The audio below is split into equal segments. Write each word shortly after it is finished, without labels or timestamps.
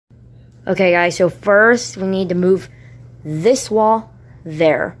Okay, guys, so first we need to move this wall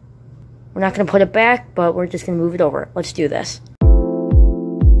there. We're not going to put it back, but we're just going to move it over. Let's do this.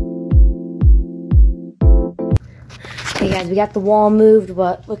 Okay, guys, we got the wall moved,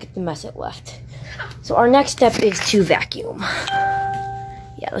 but look at the mess it left. So our next step is to vacuum.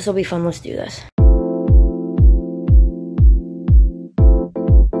 Yeah, this will be fun. Let's do this.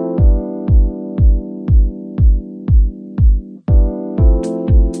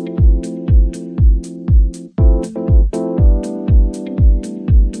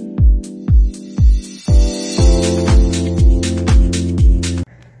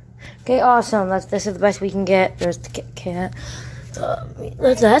 Okay, awesome. This is the best we can get. There's the Kit Kat.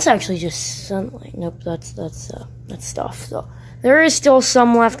 That's actually just sunlight. Nope, that's stuff. So there is still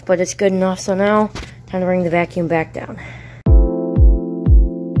some left, but it's good enough. So now, time to bring the vacuum back down.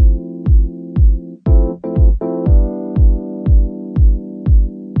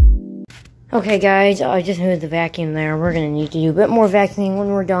 Okay, guys, I just moved the vacuum there. We're gonna need to do a bit more vacuuming when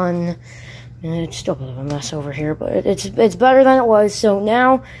we're done. And it's still a bit of a mess over here, but it's better than it was. So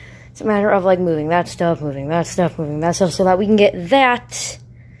now it's a matter of like moving that stuff, moving that stuff, moving that stuff, so that we can get that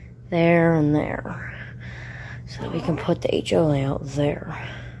there and there. So that we can put the HO layout there.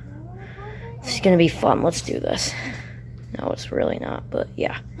 This is gonna be fun. Let's do this. No, it's really not, but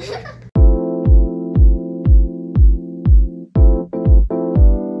yeah.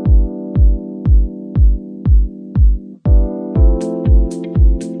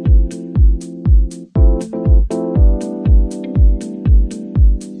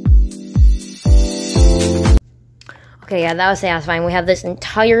 Okay, yeah, that was satisfying. We have this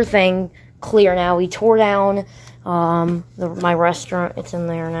entire thing clear now. We tore down my restaurant. It's in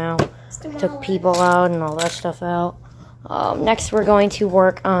there now. Took people out and all that stuff out. Next, we're going to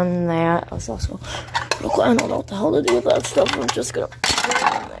work on that. I don't know what the hell to do with that stuff. I'm just going to put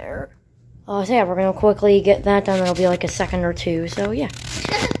it in there. So yeah, we're going to quickly get that done. It'll be like a second or two. So yeah,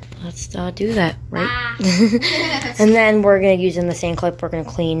 let's do that, right? And then we're going to use in the same clip. We're going to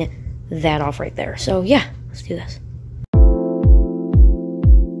clean that off right there. So yeah, let's do this.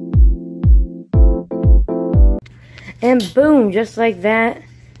 And boom, just like that,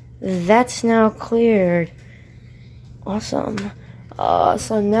 that's now cleared. Awesome.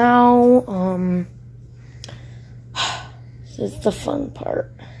 So now, this is the fun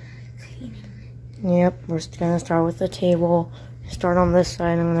part. Yep, we're gonna start with the table. Start on this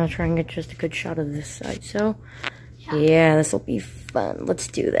side. I'm gonna try and get just a good shot of this side. So, yeah, this will be fun. Let's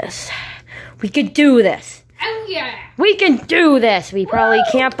do this. We can do this. Oh yeah. We can do this. We probably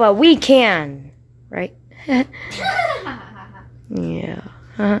can't, but we can, right? Yeah.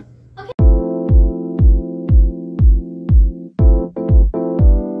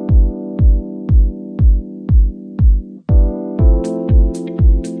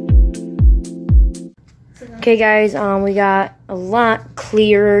 Okay, guys, we got a lot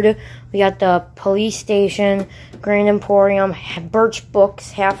cleared. We got the police station, Grand Emporium, Birch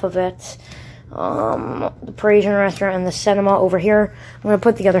Books, half of it. The Parisian restaurant and the cinema over here. I'm going to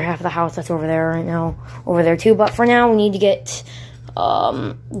put the other half of the house that's over there right now over there too. But for now, we need to get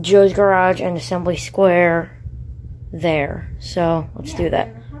Joe's Garage and Assembly Square there. So let's do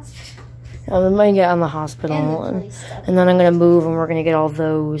that. I'm going to get on the hospital and then I'm going to move and we're going to get all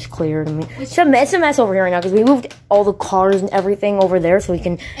those cleared. It's a mess over here right now because we moved all the cars and everything over there so we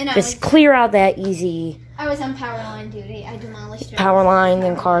can just clear out that easy. I was on power line duty. I demolished power line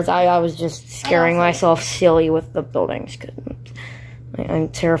and cars. I was just scaring myself silly with the buildings because I'm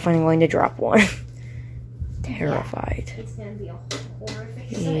terrified I'm going to drop one. Terrified. It's going to be a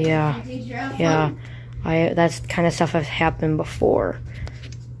horrific sight. Yeah. That's kind of stuff has happened before.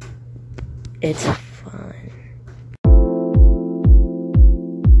 It's fun.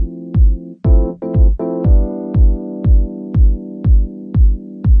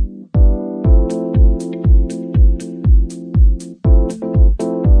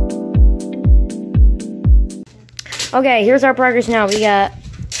 Okay, here's our progress now. We got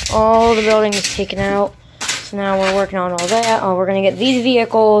all the buildings taken out. So now we're working on all that. We're going to get these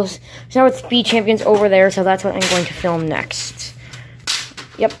vehicles. So now it's Speed Champions over there, so that's what I'm going to film next.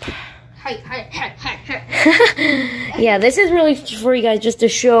 Yep. Yeah, this is really for you guys just to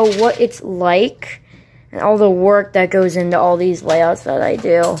show what it's like and all the work that goes into all these layouts that I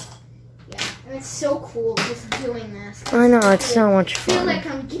do. Yeah, and it's so cool just doing this. I know, it's so much fun. I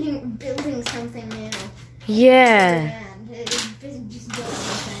feel like I'm building something new. Yeah. Just building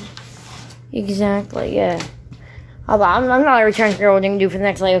something. Exactly, yeah. I'm not really trying to figure out what I'm going to do for the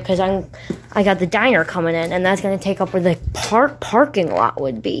next layout because I got the diner coming in, and that's going to take up where the parking lot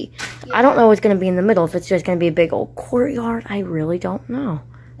would be. Yeah. I don't know what's going to be in the middle, if it's just going to be a big old courtyard. I really don't know.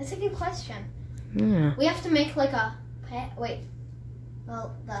 That's a good question. Yeah. We have to make like a wait.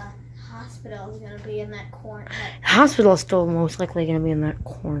 Well, the hospital is gonna be in that corner. The hospital is still most likely gonna be in that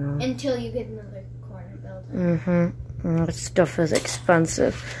corner. Until you get another corner building. That stuff is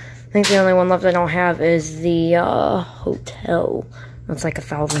expensive. I think the only one left I don't have is the hotel. That's like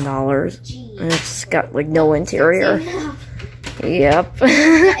 $1,000. And it's got like no interior. Yep.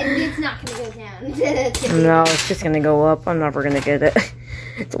 It's not gonna go down. No, it's just gonna go up. I'm never gonna get it.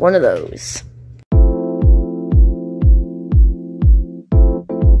 It's one of those.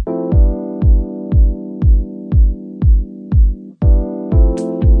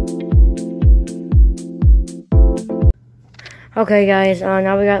 Okay, guys.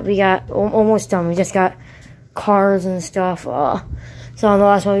 Now we got almost done. We just got cars and stuff. So on the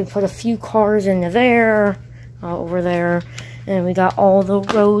last one, we put a few cars into there, over there, and we got all the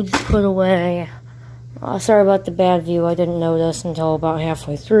roads put away. Sorry about the bad view. I didn't notice until about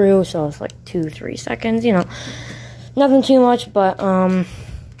halfway through, so it's like 2-3 seconds. You know, nothing too much, but we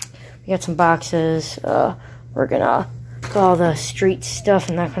got some boxes. We're gonna put all the street stuff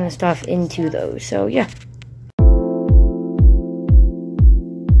and that kind of stuff into those. So yeah.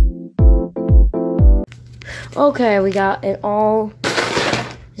 Okay, we got it all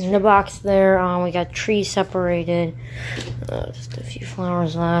in the box there. We got trees separated. Just a few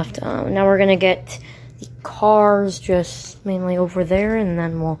flowers left. Now we're gonna get the cars just mainly over there, and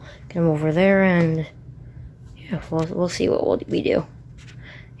then we'll get them over there, and yeah, we'll see what we do.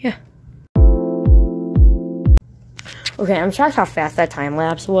 Yeah. Okay, I'm shocked how fast that time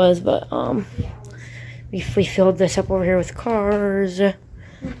lapse was, but we filled this up over here with cars.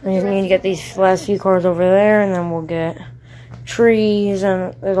 We just need to get these last few cars over there, and then we'll get trees,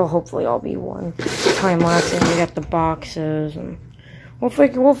 and it'll hopefully all be one time lapse. And we got the boxes, and we'll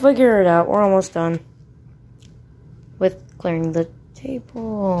figure it out. We're almost done with clearing the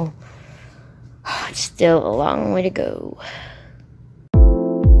table. It's still a long way to go.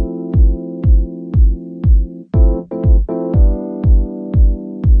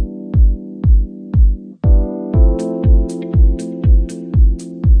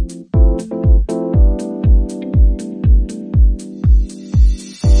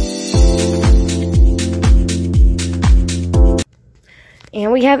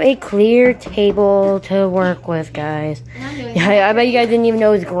 And we have a clear table to work with, guys. Yeah, I bet you guys didn't even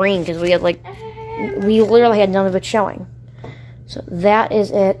know it was green because we literally had none of it showing. So that is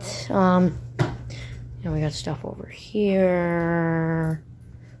it. And we got stuff over here.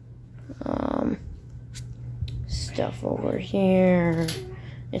 Stuff over here.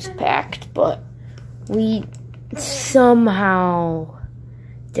 It's packed, but we somehow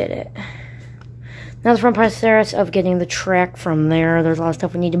did it. Now the front process of getting the track from there. There's a lot of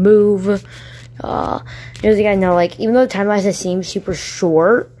stuff we need to move. Just so you guys know, like, even though the time lapse seems super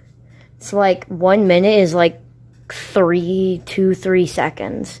short, it's like 1 minute is like 3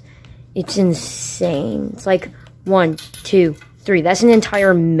 seconds. It's insane. It's like 1, 2, 3. That's an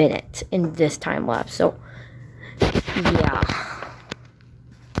entire minute in this time lapse. So yeah,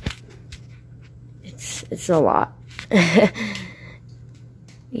 it's a lot.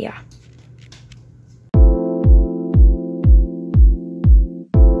 Yeah.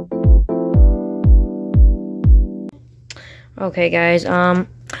 Okay, guys,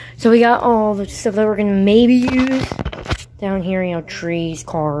 so we got all the stuff that we're gonna maybe use down here, you know, trees,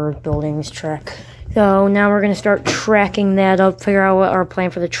 cars, buildings, track. So now we're gonna start tracking that up, figure out what our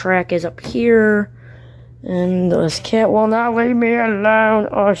plan for the track is up here. And this cat will not leave me alone.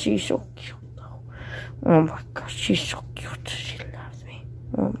 Oh, she's so cute, though. Oh my gosh, she's so cute. She loves me.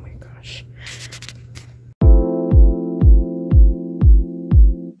 Oh my gosh.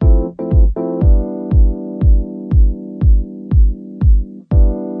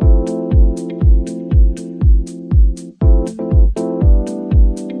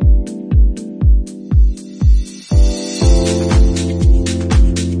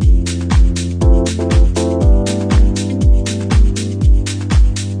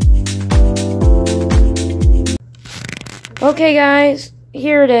 Okay, guys,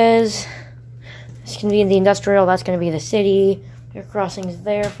 here it is. This can be the industrial, that's going to be the city. Your crossings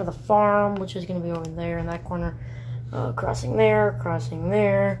there for the farm, which is going to be over there in that corner. Crossing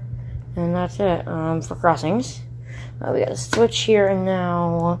there, and that's it for crossings. We got a switch here, and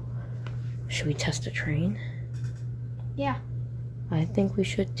now, should we test a train? Yeah. I think we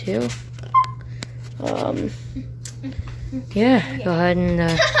should too. Yeah, go ahead and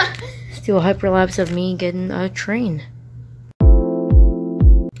let's do a hyperlapse of me getting a train.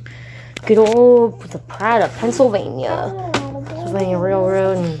 Good old the Prada, Pennsylvania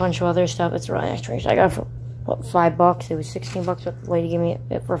Railroad, and a bunch of other stuff. It's a really nice train. So I got it for what, $5. It was $16, but the lady gave me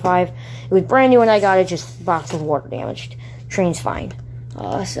it for $5. It was brand new when I got it, just the box was water damaged. Train's fine.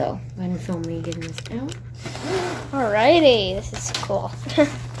 So, go ahead and film me getting this out. Alrighty, this is cool.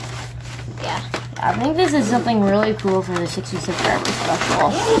 Yeah. I think this is something really cool for the 60 subscriber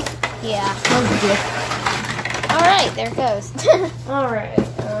special. Yeah. Alright, there it goes. Alright,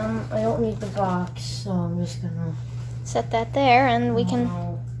 I don't need the box, so I'm just gonna set that there and we can...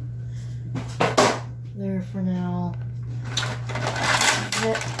 There for now.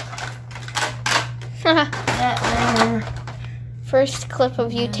 That there. First clip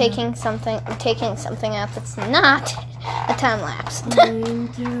of you taking something out that's not a time lapse.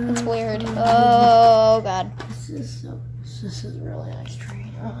 It's weird. Oh god. This is a really nice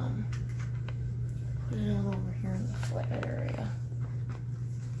train. Put it all over here in the foot area.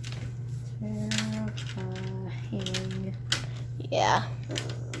 Yeah.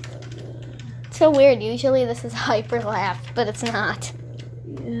 It's so weird. Usually this is hyperlapse, but it's not.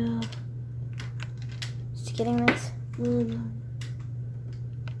 Yeah. Just getting this.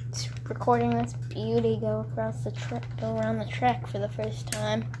 Recording this beauty go across the go around the track for the first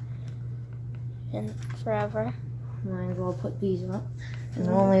time in forever. Might as well put these up. And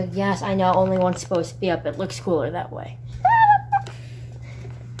only, yes, I know, only one's supposed to be up. It looks cooler that way.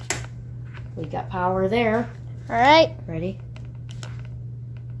 We got power there. All right. Ready?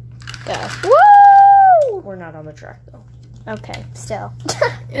 Go. Woo! We're not on the track though. Okay, still.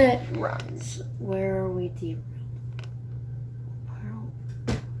 It runs. Where are we derailed?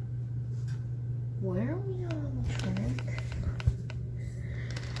 Where are we not on the track?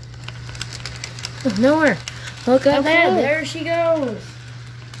 Oh, nowhere. Look at that. There she goes.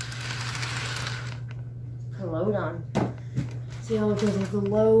 Her load on. See how it goes with the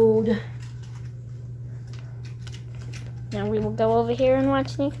load. Now we will go over here and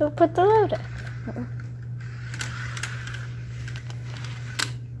watch Nico put the load up.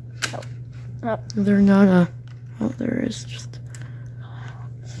 Oh. They're not a... Oh, there is just...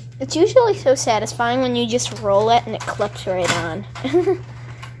 It's usually so satisfying when you just roll it and it clips right on.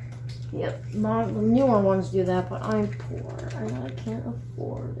 Yep, the newer ones do that, but I'm poor and I can't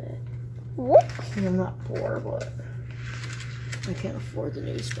afford it. Whoop. I'm not poor, but I can't afford the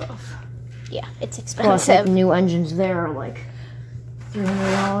new stuff. Yeah, it's Plus, expensive. like, new engines there are like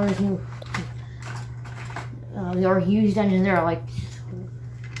 $300. New, or used engines there are like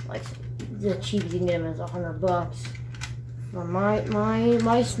the cheapest you can get them is $100. For my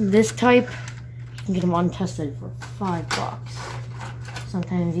this type, you can get them untested for $5.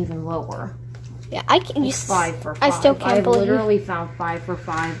 Sometimes even lower. Yeah, I can use 5 for 5. I still can't I've believe literally found 5 for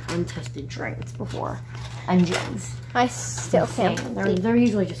 5 untested trains before. Engines. I still can't. They're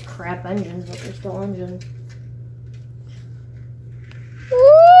usually just crap engines, but they're still engines.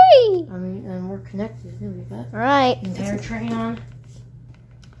 Whee! I mean, and we're connected. We got All right. entire train on.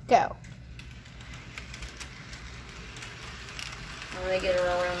 Go. I gotta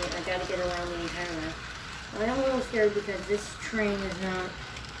get around the entire map. I'm a little scared because this train is not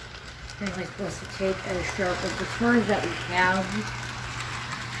really supposed to take as sharp as the turns that we have.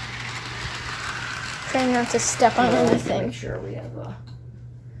 Trying not to step on anything. Make sure we have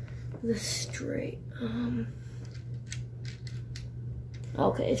this straight.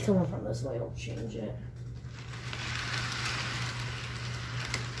 Okay, it's coming from this way. I'll change it.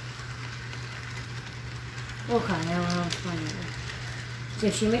 Okay, now I'm fine. So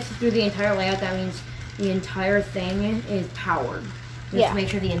if she makes it through the entire layout, that means the entire thing is powered. You have to make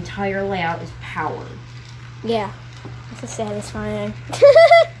sure the entire layout is powered. Yeah. This is satisfying.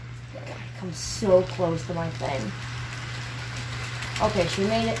 Come so close to my thing. Okay, she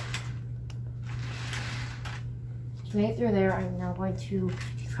made it. She made it through there. I'm now going to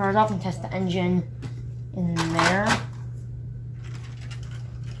take cars off and test the engine in there.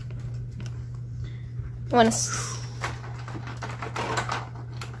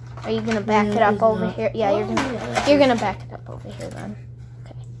 Are you gonna back it up over here? Yeah, you're gonna back it up over here then.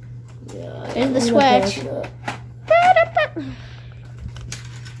 Okay. Yeah. There's the switch.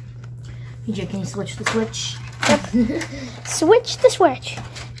 PJ, can you switch the switch? Yep. Switch the switch.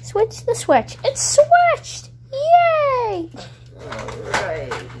 Switch the switch. It's switched! Yay!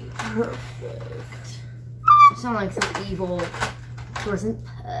 Alright. Perfect. You sound like some evil person.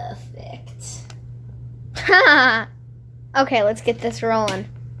 Perfect. Ha! Okay, let's get this rolling.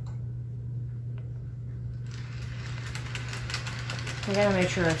 I gotta make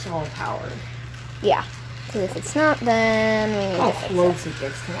sure it's all powered. Yeah. Because if it's not, then we need How to fix close it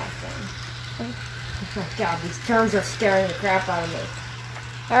gets to my thing. Oh God, these turns are scaring the crap out of me.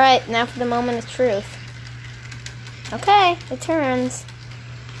 Alright, now for the moment of truth. Okay, it turns.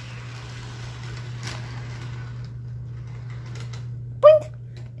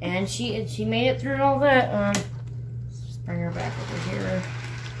 And she made it through all that. Let's bring her back over here.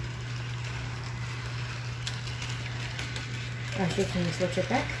 Actually, can you switch it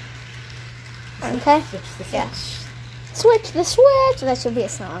back? Okay. Switch the switch. Yeah. Switch the switch. That should be a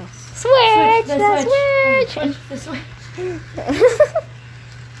song. Switch the switch. Switch the switch.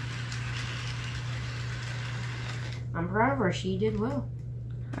 I'm proud of her. She did well.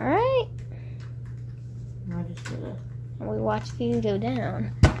 All right. I just did it. And we watched you go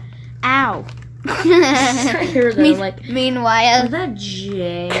down. Ow. I hear that. I'm like, meanwhile. is that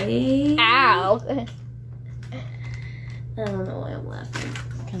Jay? Ow. I don't know why I'm laughing.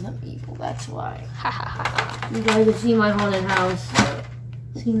 Because I'm evil, that's why. You guys have seen my haunted house.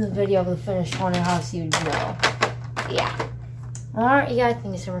 Seen the video of the finished haunted house, you'd know. Yeah. Alright, you guys,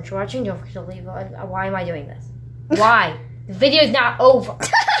 thank you so much for watching. Don't forget to leave why am I doing this? Why? The video's not over.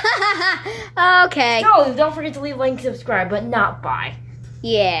 Okay. No, don't forget to leave a like and subscribe, but not bye.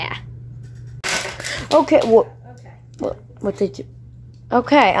 Yeah. Okay, what did you...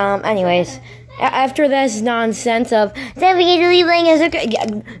 Okay, anyways... After this nonsense of don't forget to leave a like and subscribe. Yeah,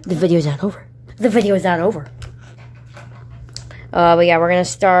 the video's not over. The video is not over. But yeah, we're gonna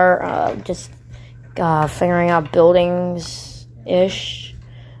start just figuring out buildings-ish.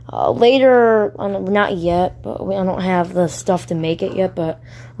 Later, not yet, but I don't have the stuff to make it yet, but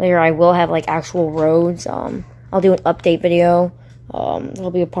later I will have like actual roads. I'll do an update video.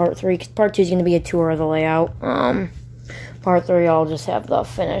 There'll be a part 3, 'cause part 2 is gonna be a tour of the layout. Part 3 I'll just have the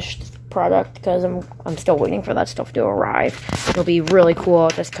finished product because I'm still waiting for that stuff to arrive. It'll be really cool,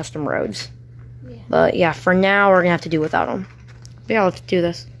 just custom roads. Yeah. But yeah, for now we're gonna have to do without them. But yeah, let's do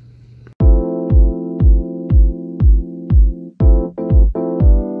this.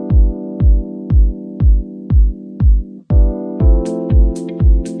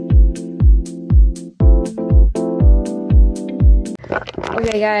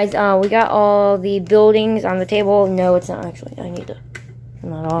 Okay guys, we got all the buildings on the table. No, it's not actually. I need to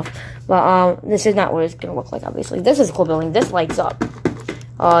turn that off. But this is not what it's gonna look like, obviously. This is a cool building. This lights up.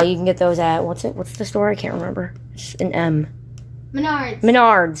 You can get those at what's the store? I can't remember. It's an M. Menards.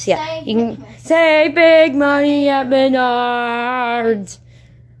 Menards, yeah. You can save big money at Menards.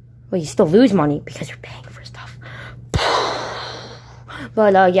 Well, you still lose money because you're paying for stuff.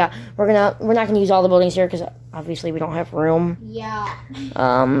 But yeah, we're not gonna use all the buildings here because obviously we don't have room. Yeah.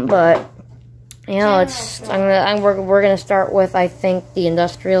 But you know, we're gonna start with, I think, the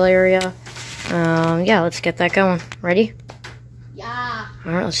industrial area. Yeah, let's get that going. Ready? Yeah.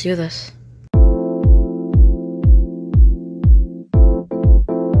 All right, let's do this.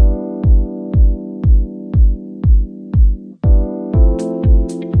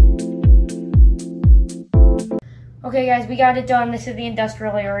 Okay guys, we got it done. This is the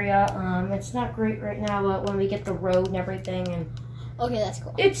industrial area. It's not great right now, but when we get the road and everything, and okay, that's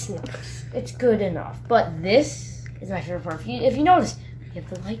cool. it's nice. It's good enough. But this is my favorite part. If you notice, we have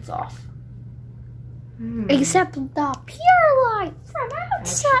the lights off. Except the pure light from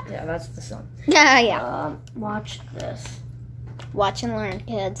outside. Yeah, that's the sun. Yeah, yeah. Watch this. Watch and learn,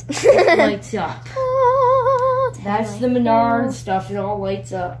 kids. It lights up. That's the Menards stuff. It all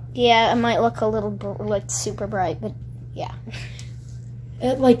lights up. Yeah, it might look a little like super bright, but yeah.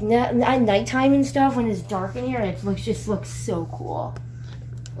 At nighttime and stuff, when it's dark in here, it just looks so cool.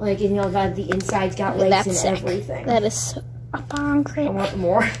 Like, you know, the inside's got lights and sick. everything. That is so great. I want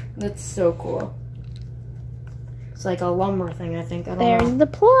more. That's so cool. It's like a lumber thing, I think. I don't There's know. the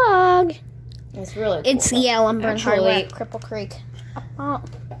plug. It's really cool. It's lumber and hardware. Cripple Creek. Oh.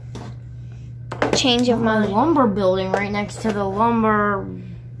 Change of mind. Lumber building right next to the lumber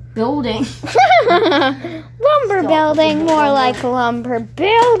building. Lumber building, more like lumber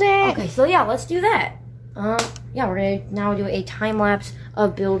building. Okay, so yeah, let's do that. Yeah, we're gonna now do a time lapse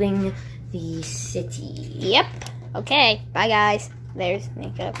of building the city. Yep. Okay. Bye, guys. There's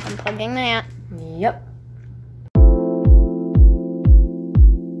makeup. I'm plugging that. Yep.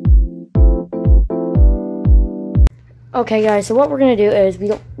 Okay, guys. So what we're gonna do is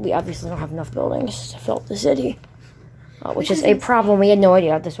we obviously don't have enough buildings to fill up the city, which is a problem. We had no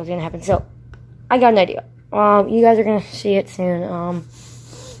idea this was gonna happen. So I got an idea. You guys are gonna see it soon.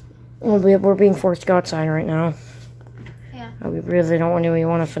 We're being forced to go outside right now. Yeah. We really don't want to. We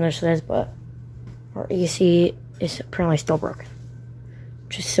want to finish this, but our AC is apparently still broken,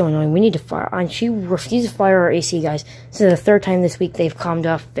 which is so annoying. We need to fire. And she refuses to fire our AC, guys. This is the third time this week they've come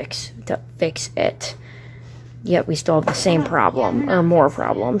to fix it. Yet we still have the same problem, or more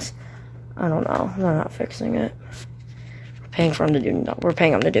problems. I don't know. They're not fixing it. We're paying them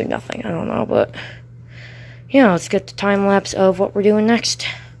to do nothing. I don't know, but yeah, let's get the time lapse of what we're doing next.